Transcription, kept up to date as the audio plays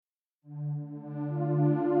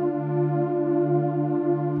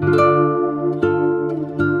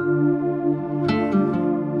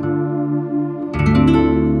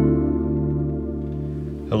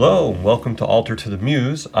and welcome to Altar to the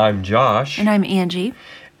Muse. I'm Josh. And I'm Angie.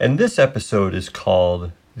 And this episode is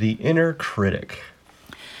called The Inner Critic.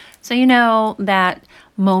 So you know that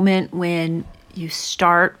moment when you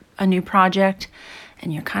start a new project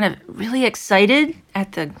and you're kind of really excited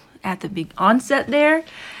at the big onset there,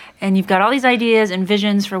 and you've got all these ideas and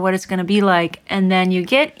visions for what it's going to be like, and then you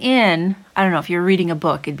get in, I don't know, if you're reading a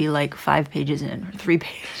book, it'd be like 5 pages in or 3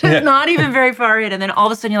 pages, not even very far in, and then all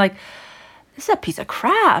of a sudden you're like, this is a piece of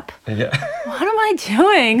crap. Yeah. What am I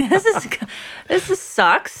doing? This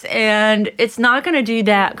sucks, and it's not going to do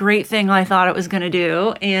that great thing I thought it was going to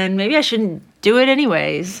do, and maybe I shouldn't do it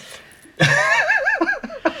anyways.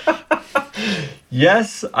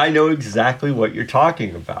 Yes, I know exactly what you're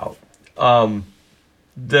talking about.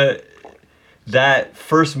 That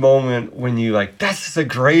first moment when you like, this is a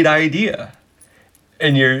great idea,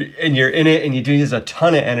 and you're in it, and you're doing this a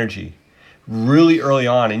ton of energy really early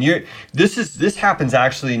on, and this happens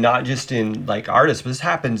actually not just in like artists, but this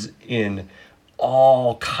happens in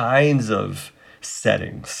all kinds of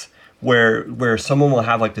settings where someone will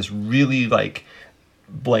have like this really like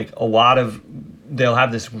a lot of, they'll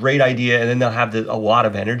have this great idea, and then they'll have a lot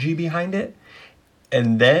of energy behind it,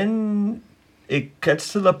 and then it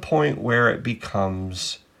gets to the point where it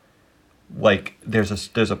becomes like there's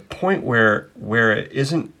a point where it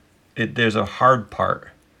isn't, there's a hard part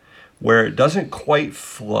where it doesn't quite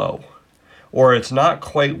flow, or it's not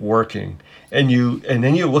quite working, and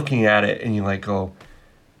then you're looking at it and you like go,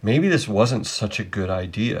 maybe this wasn't such a good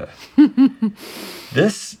idea. And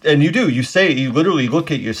you literally look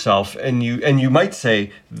at yourself and you might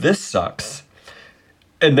say, this sucks.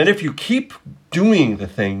 And then if you keep doing the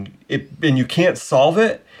thing and you can't solve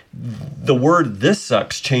it, the word "this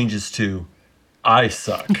sucks" changes to "I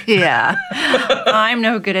suck." Yeah. I'm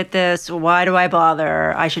no good at this. Why do I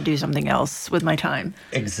bother? I should do something else with my time.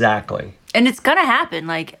 Exactly. And it's going to happen,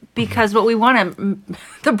 because what we want to,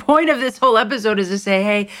 the point of this whole episode is to say,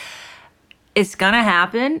 hey, it's going to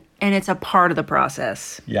happen, and it's a part of the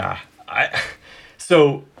process. Yeah.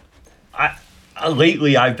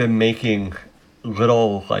 Lately I've been making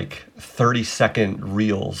little 30-second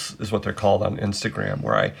reels is what they're called on Instagram,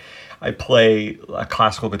 where I play a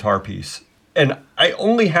classical guitar piece, and I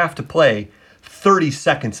only have to play 30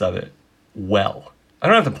 seconds of it well. I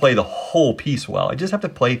don't have to play the whole piece well. I just have to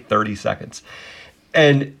play 30 seconds.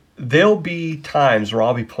 And there'll be times where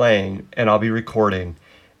I'll be playing and I'll be recording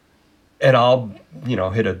and I'll,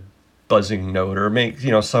 hit a buzzing note or make,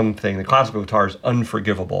 something. The classical guitar is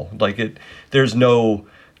unforgivable. There's no,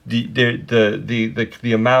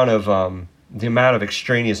 the amount of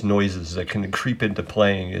extraneous noises that can creep into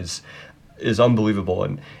playing is unbelievable.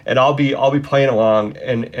 And I'll be playing along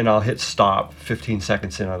and I'll hit stop 15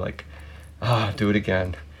 seconds in. I'm like, do it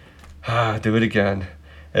again. Do it again.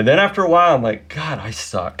 And then after a while, I'm like, God, I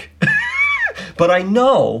suck. But I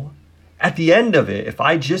know at the end of it, if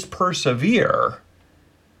I just persevere,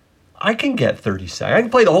 I can get 30 seconds. I can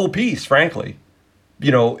play the whole piece, frankly,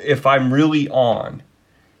 if I'm really on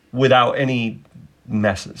without any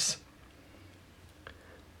messes.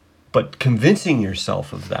 But convincing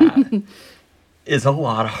yourself of that is a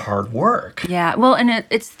lot of hard work. Yeah, well, and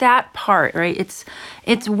it's that part, right?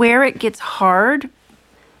 It's where it gets hard.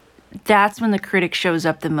 That's when the critic shows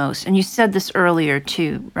up the most. And you said this earlier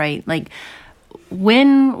too, right?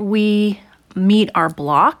 When we meet our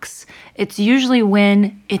blocks, it's usually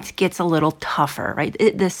when it gets a little tougher, right?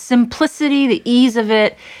 The simplicity, the ease of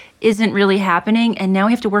it isn't really happening, and now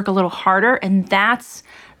we have to work a little harder, and that's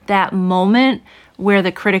that moment where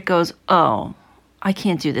the critic goes, oh, I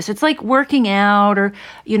can't do this. It's like working out or,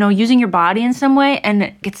 using your body in some way, and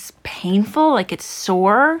it gets painful, it's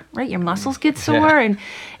sore, right? Your muscles get sore,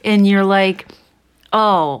 and you're like,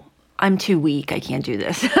 oh, I'm too weak. I can't do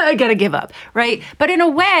this. I got to give up, right? But in a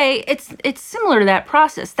way, it's similar to that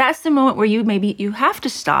process. That's the moment where you have to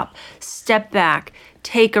stop, step back,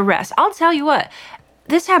 take a rest. I'll tell you what,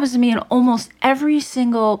 this happens to me in almost every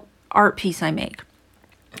single art piece I make.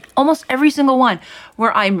 Almost every single one,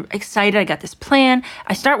 where I'm excited, I got this plan,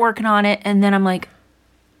 I start working on it, and then I'm like,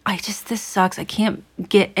 this sucks. I can't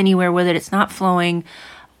get anywhere with it. It's not flowing.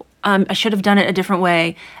 I should have done it a different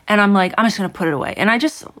way. And I'm like, I'm just going to put it away. And I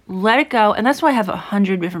just let it go. And that's why I have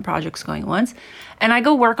 100 different projects going at once. And I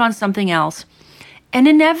go work on something else. And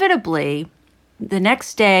inevitably, the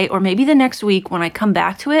next day or maybe the next week when I come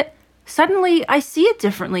back to it, suddenly I see it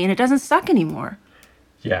differently and it doesn't suck anymore.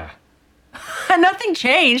 Yeah. Nothing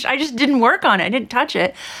changed. I just didn't work on it. I didn't touch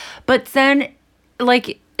it. But then,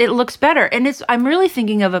 it looks better. And I'm really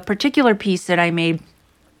thinking of a particular piece that I made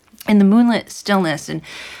in the moonlit stillness. And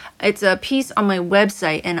it's a piece on my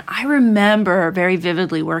website. And I remember very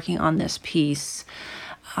vividly working on this piece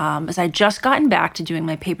as I just gotten back to doing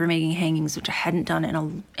my paper making hangings, which I hadn't done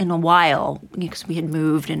in a while because we had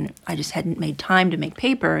moved and I just hadn't made time to make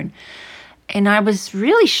paper. And I was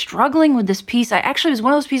really struggling with this piece. I actually was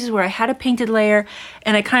one of those pieces where I had a painted layer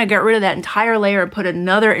and I kind of got rid of that entire layer and put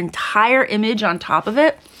another entire image on top of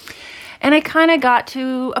it. And I kind of got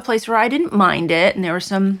to a place where I didn't mind it. And there were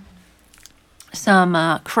some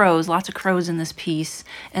crows, lots of crows in this piece.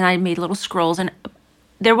 And I made little scrolls. And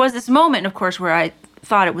there was this moment, of course, where I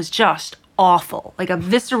thought it was just awful, like a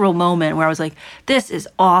visceral moment where I was like, this is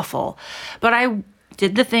awful. But I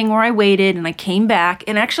did the thing where I waited and I came back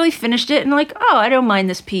and actually finished it and like, oh, I don't mind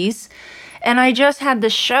this piece. And I just had the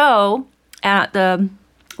show at the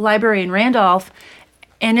library in Randolph,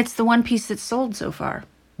 and it's the one piece that's sold so far.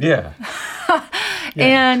 Yeah.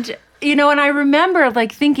 And, and I remember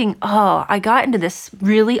like thinking, oh, I got into this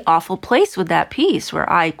really awful place with that piece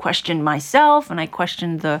where I questioned myself and I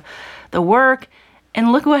questioned the work,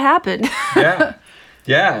 and look what happened. Yeah.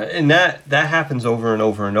 Yeah. And that happens over and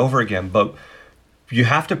over and over again, but you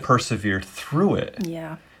have to persevere through it.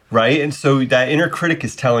 Yeah. Right? And so that inner critic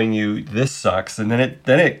is telling you this sucks, and then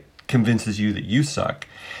it convinces you that you suck.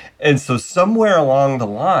 And so somewhere along the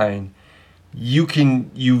line, you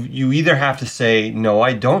either have to say, no,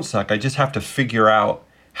 I don't suck. I just have to figure out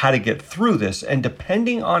how to get through this. And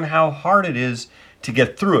depending on how hard it is to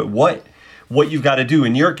get through it, what you've got to do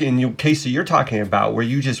in your case that you're talking about, where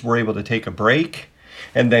you just were able to take a break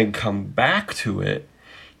and then come back to it,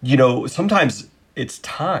 sometimes it's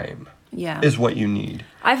time is what you need.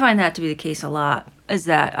 I find that to be the case a lot, is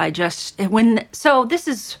that so this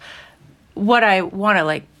is what I want to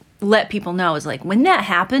like let people know is like, when that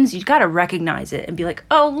happens, you got to recognize it and be like,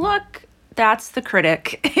 oh, look, that's the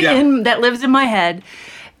critic that lives in my head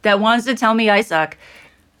that wants to tell me I suck.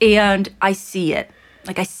 And I see it.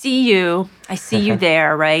 Like, I see you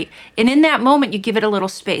there, right? And in that moment, you give it a little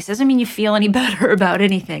space. Doesn't mean you feel any better about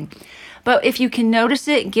anything. But if you can notice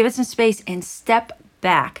it, give it some space and step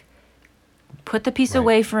back. Put the piece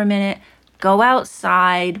away for a minute. Go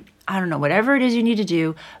outside. I don't know, whatever it is you need to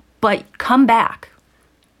do. But come back.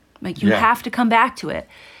 Like, you have to come back to it.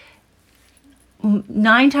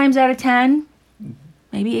 9 times out of 10,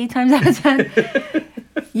 maybe 8 times out of 10,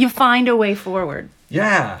 you find a way forward.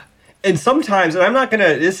 Yeah. And sometimes, and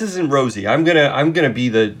this isn't rosy. I'm gonna be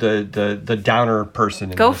the downer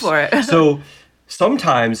person in Go this. for it. So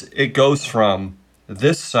sometimes it goes from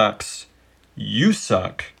this sucks, you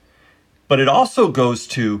suck, but it also goes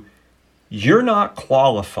to you're not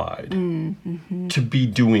qualified to be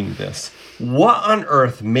doing this. What on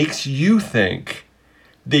earth makes you think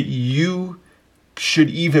that you should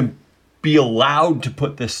even be allowed to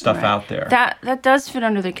put this stuff out there? That does fit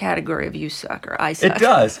under the category of you suck or I suck. It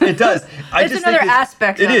does. It's another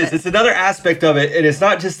aspect of it. It is. It's another aspect of it. And it's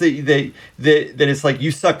not just that it's like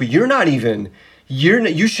you suck, but you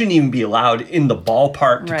shouldn't even be allowed in the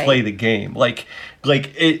ballpark to play the game. Like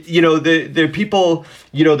it, the people,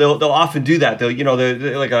 they'll often do that.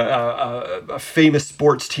 They're like a famous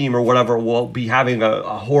sports team or whatever will be having a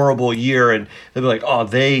horrible year, and they'll be like, oh,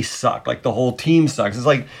 they suck. Like the whole team sucks. It's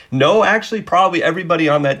like, no, actually, probably everybody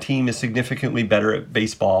on that team is significantly better at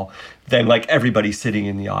baseball than like everybody sitting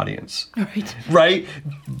in the audience. Right?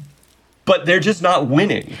 But they're just not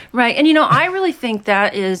winning. Right. And, I really think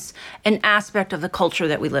that is an aspect of the culture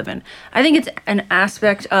that we live in. I think it's an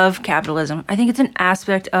aspect of capitalism. I think it's an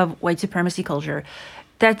aspect of white supremacy culture.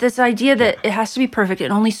 That this idea that it has to be perfect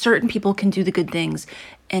and only certain people can do the good things.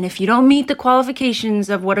 And if you don't meet the qualifications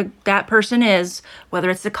of what that person is, whether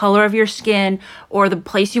it's the color of your skin or the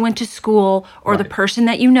place you went to school or the person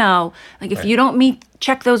that you know, like if you don't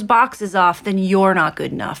check those boxes off, then you're not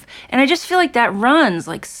good enough. And I just feel like that runs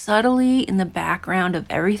like subtly in the background of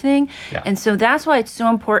everything. Yeah. And so that's why it's so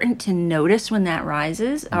important to notice when that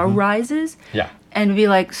rises. Yeah. And be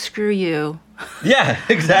like, screw you. Yeah,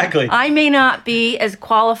 exactly. I may not be as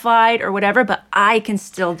qualified or whatever, but I can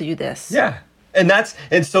still do this. Yeah. And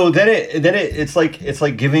so then it's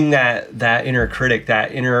like giving that inner critic,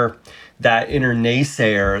 that inner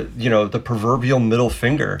naysayer, the proverbial middle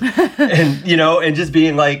finger, and just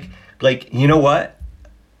being like, you know what?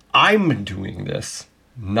 I'm doing this,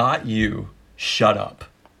 not you. Shut up.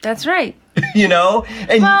 That's right.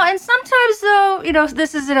 And sometimes though,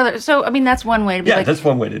 this is another. So I mean, that's one way to be like. Yeah, that's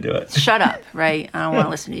one way to do it. Shut up, right? I don't want to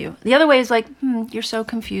listen to you. The other way is like, you're so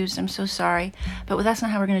confused. I'm so sorry, but that's not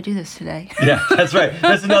how we're going to do this today. Yeah, that's right.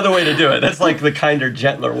 That's another way to do it. That's like the kinder,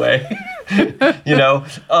 gentler way.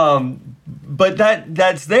 But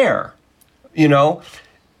that's there.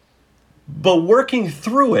 But working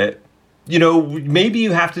through it maybe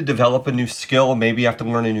you have to develop a new skill. Maybe you have to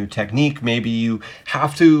learn a new technique. Maybe you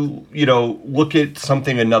have to, look at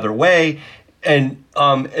something another way. And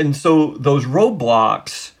so those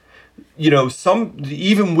roadblocks,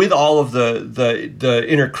 even with all of the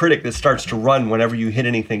inner critic that starts to run whenever you hit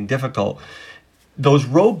anything difficult, those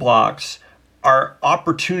roadblocks are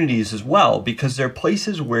opportunities as well, because they're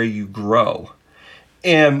places where you grow.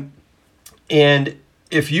 And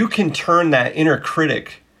if you can turn that inner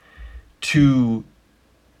critic to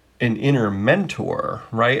an inner mentor,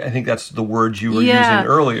 right? I think that's the word you were using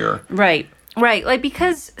earlier. Right. Like,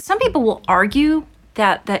 because some people will argue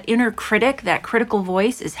that inner critic, that critical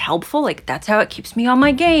voice, is helpful. Like, that's how it keeps me on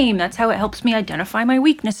my game. That's how it helps me identify my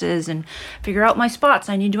weaknesses and figure out my spots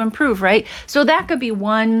I need to improve, right? So that could be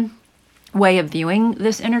one way of viewing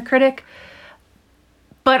this inner critic.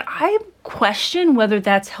 But I question whether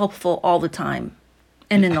that's helpful all the time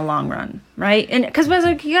and in the long run, right? And because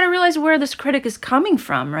you got to realize where this critic is coming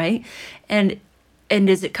from, right? And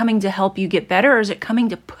is it coming to help you get better, or is it coming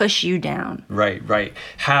to push you down? Right.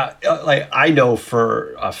 I know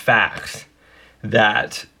for a fact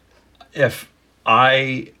that if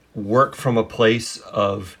I work from a place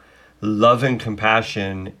of love and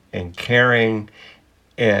compassion and caring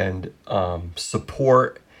and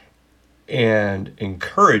support and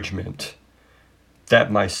encouragement, that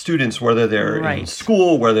my students, whether they're in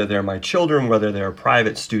school, whether they're my children, whether they're a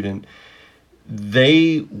private student,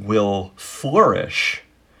 they will flourish.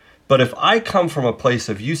 But if I come from a place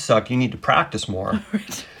of you suck, you need to practice more,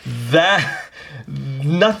 that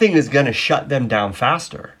nothing is going to shut them down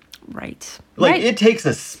faster. Right. It takes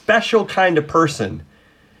a special kind of person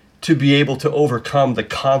to be able to overcome the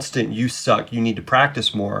constant "you suck, you need to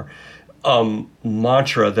practice more"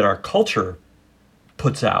 mantra that our culture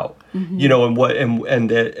puts out. Mm-hmm.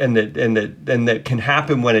 And that can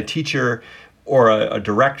happen when a teacher or a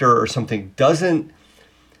director or something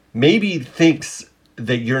maybe thinks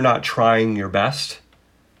that you're not trying your best,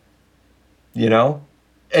 and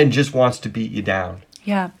just wants to beat you down.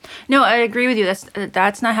 Yeah. No, I agree with you.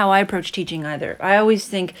 That's not how I approach teaching either. I always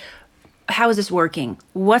think, how is this working?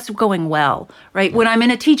 What's going well, right? When I'm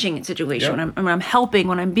in a teaching situation, when I'm helping,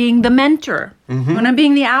 when I'm being the mentor, mm-hmm. when I'm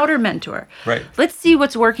being the outer mentor, right? Let's see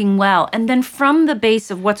what's working well. And then from the base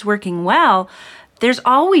of what's working well, there's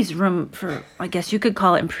always room for, I guess you could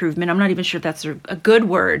call it improvement. I'm not even sure if that's a good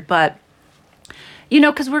word, but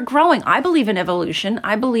because we're growing. I believe in evolution.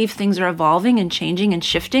 I believe things are evolving and changing and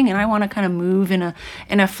shifting, and I want to kind of move in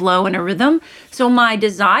a flow and a rhythm. So my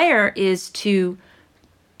desire is to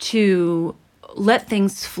let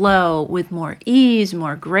things flow with more ease,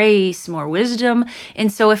 more grace, more wisdom.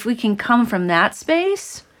 And so if we can come from that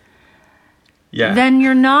space, then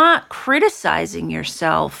you're not criticizing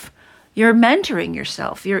yourself. You're mentoring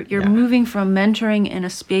yourself. You're moving from mentoring in a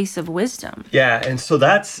space of wisdom. Yeah, and so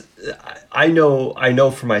that's, I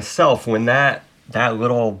know for myself, when that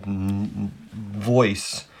little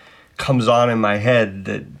voice comes on in my head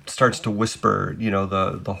that starts to whisper,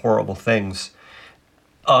 the horrible things,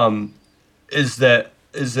 is that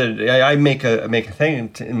I make a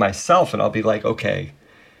thing in myself, and I'll be like, okay,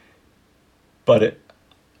 but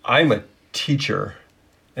I'm a teacher.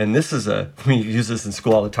 And we use this in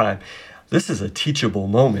school all the time. This is a teachable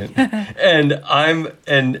moment. and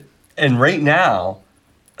right now,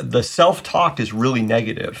 the self-talk is really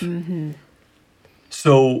negative. Mm-hmm.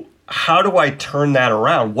 So how do I turn that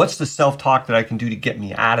around? What's the self-talk that I can do to get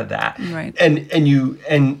me out of that? Right. And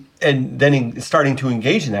then starting to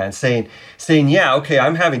engage in that and saying, yeah, okay,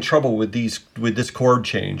 I'm having trouble with this chord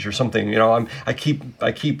change or something. I keep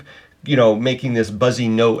making this buzzy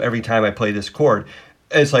note every time I play this chord.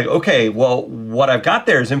 It's like, okay, well, what I've got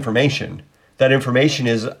there is information. That information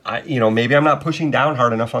is, maybe I'm not pushing down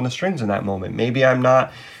hard enough on the strings in that moment. Maybe I'm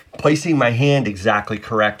not placing my hand exactly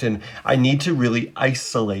correct, and I need to really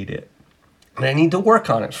isolate it. And I need to work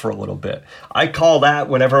on it for a little bit. I call that,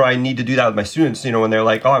 whenever I need to do that with my students, when they're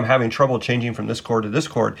like, oh, I'm having trouble changing from this chord to this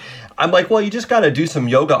chord. I'm like, well, you just got to do some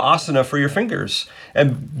yoga asana for your fingers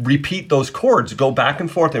and repeat those chords, go back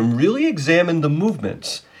and forth and really examine the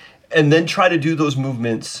movements. And then try to do those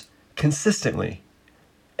movements consistently.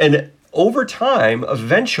 And over time,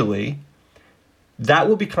 eventually, that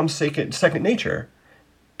will become second nature.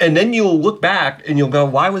 And then you'll look back and you'll go,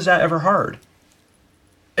 why was that ever hard?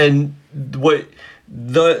 And that's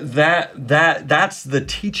the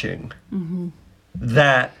teaching mm-hmm.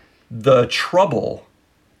 that the trouble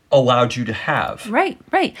allowed you to have. Right.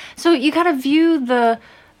 So you got to view the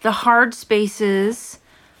hard spaces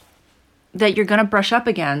that you're going to brush up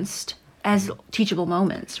against as teachable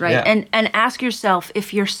moments, right? Yeah. And ask yourself,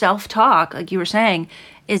 if your self-talk, like you were saying,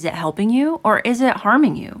 is it helping you or is it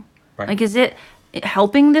harming you? Right. Like, is it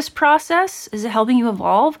helping this process? Is it helping you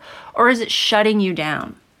evolve? Or is it shutting you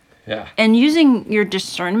down? Yeah. And using your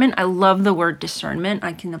discernment, I love the word discernment.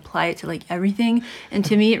 I can apply it to like everything. And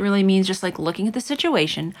to me, it really means just like looking at the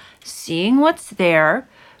situation, seeing what's there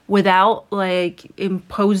without like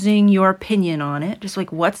imposing your opinion on it. Just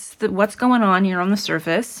like what's going on here on the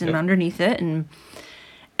surface and underneath it,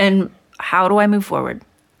 and how do I move forward?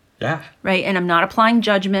 Yeah. Right. And I'm not applying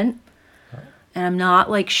judgment, and I'm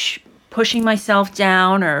not like pushing myself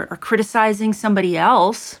down or criticizing somebody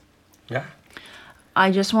else. Yeah. I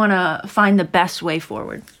just want to find the best way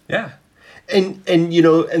forward. Yeah. And you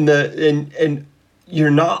know, and you're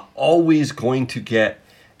not always going to get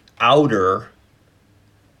outer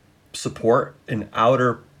support and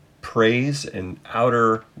outer praise and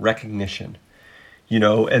outer recognition. You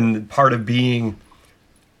know, and part of being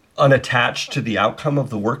unattached to the outcome of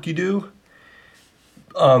the work you do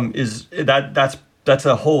is that's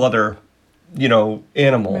a whole other, you know,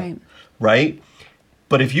 animal. Right?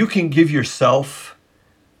 But if you can give yourself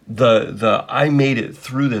the I made it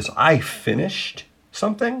through this, I finished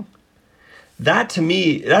something, that to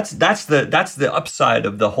me, that's the upside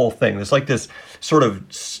of the whole thing. It's like this sort of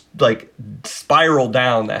like spiral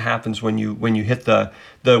down that happens when you hit the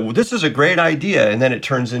this is a great idea, and then it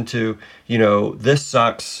turns into, you know, this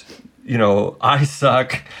sucks, you know, I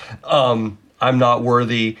suck, I'm not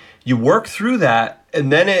worthy. You work through that,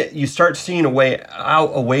 and then you start seeing a way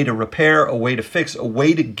out, a way to repair, a way to fix, a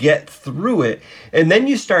way to get through it. And then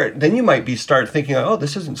you might start thinking, oh,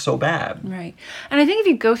 this isn't so bad. Right. And I think if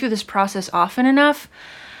you go through this process often enough,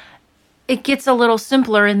 it gets a little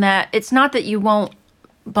simpler in that it's not that you won't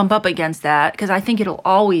bump up against that, because I think it'll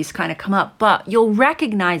always kind of come up, but you'll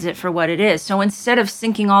recognize it for what it is. So instead of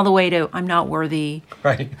sinking all the way to, I'm not worthy.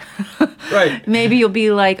 Right. Right. Maybe you'll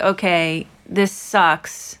be like, okay, this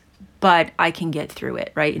sucks, but I can get through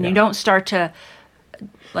it, right? And you don't start to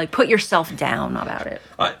like put yourself down about it.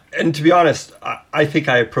 And to be honest, I think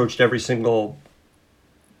I approached every single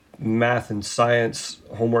math and science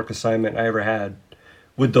homework assignment I ever had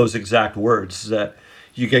with those exact words, that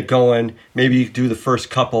you get going, maybe you do the first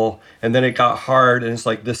couple, and then it got hard, and it's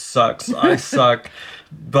like, this sucks, I suck,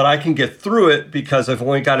 but I can get through it because I've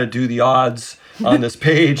only got to do the odds on this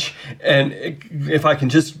page, and if I can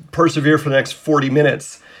just persevere for the next 40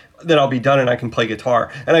 minutes, then I'll be done and I can play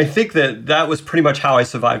guitar. And I think that was pretty much how I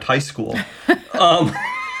survived high school.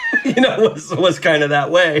 You know, was kind of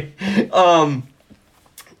that way.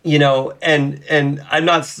 You know, and I'm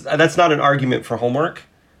not. That's not an argument for homework.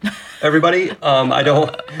 Everybody, I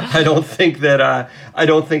don't think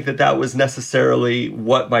that was necessarily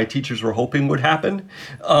what my teachers were hoping would happen.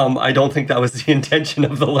 I don't think that was the intention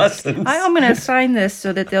of the lessons. I'm going to assign this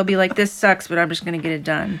so that they'll be like, this sucks, but I'm just going to get it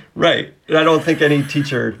done. Right. And I don't think any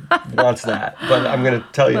teacher wants that, but I'm going to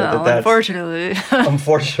tell you that's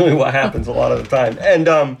unfortunately what happens a lot of the time.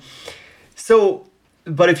 And so,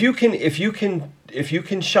 but if you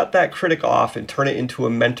can shut that critic off and turn it into a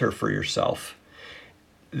mentor for yourself,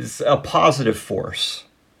 it's a positive force,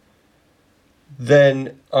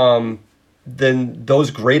 then those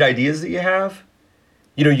great ideas that you have,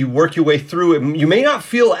 you know, you work your way through it. You may not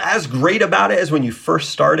feel as great about it as when you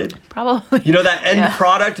first started. Probably. You know, that end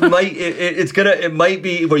product might it might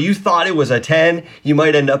be where you thought it was a 10, you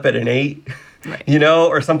might end up at an 8, right. You know,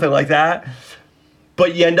 or something like that.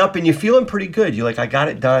 But you end up and you're feeling pretty good. You're like, I got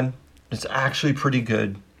it done. It's actually pretty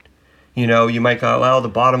good. You know, you might go, well, the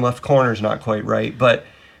bottom left corner is not quite right, but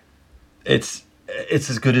it's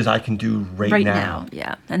as good as I can do right now.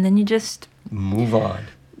 Yeah. And then you just move on.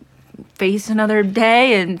 Face another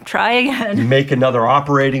day and try again. Make another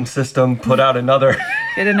operating system, put out another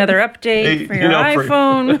get another update for your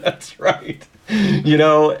iPhone. That's right. You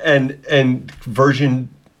know, and version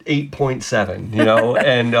 8.7, you know,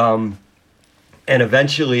 and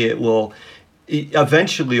eventually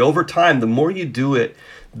over time, the more you do it,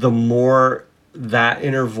 the more that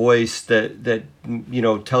inner voice that you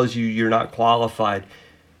know tells you you're not qualified,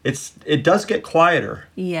 it does get quieter.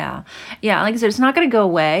 Yeah. Like I said, it's not going to go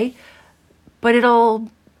away, but it'll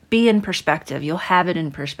be in perspective. You'll have it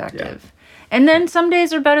in perspective, and then some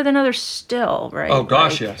days are better than others still, right? Oh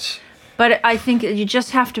gosh, yes. But I think you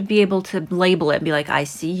just have to be able to label it and be like, I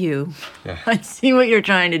see you. Yeah. I see what you're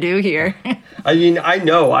trying to do here. I mean, I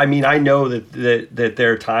know that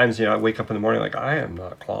there are times, you know, I wake up in the morning like, I am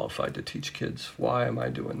not qualified to teach kids. Why am I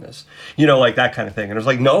doing this? You know, like that kind of thing. And I was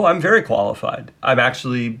like, no, I'm very qualified. I'm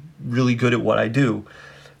actually really good at what I do.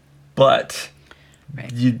 But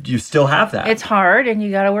right. you still have that. It's hard and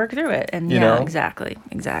you got to work through it. And you know? Exactly.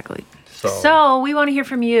 So we want to hear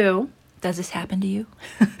from you. Does this happen to you?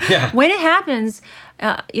 Yeah. When it happens,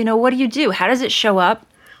 you know, what do you do? How does it show up?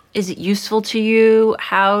 Is it useful to you?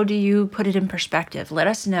 How do you put it in perspective? Let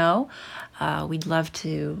us know. We'd love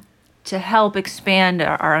to help expand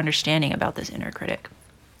our understanding about this inner critic.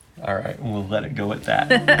 All right, we'll let it go at that.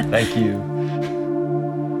 Thank you.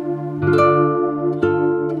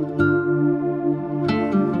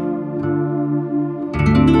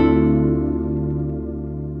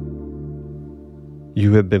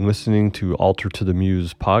 You have been listening to Alter to the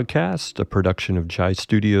Muse podcast, a production of Jai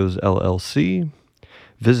Studios, LLC.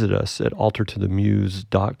 Visit us at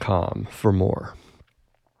altertothemuse.com for more.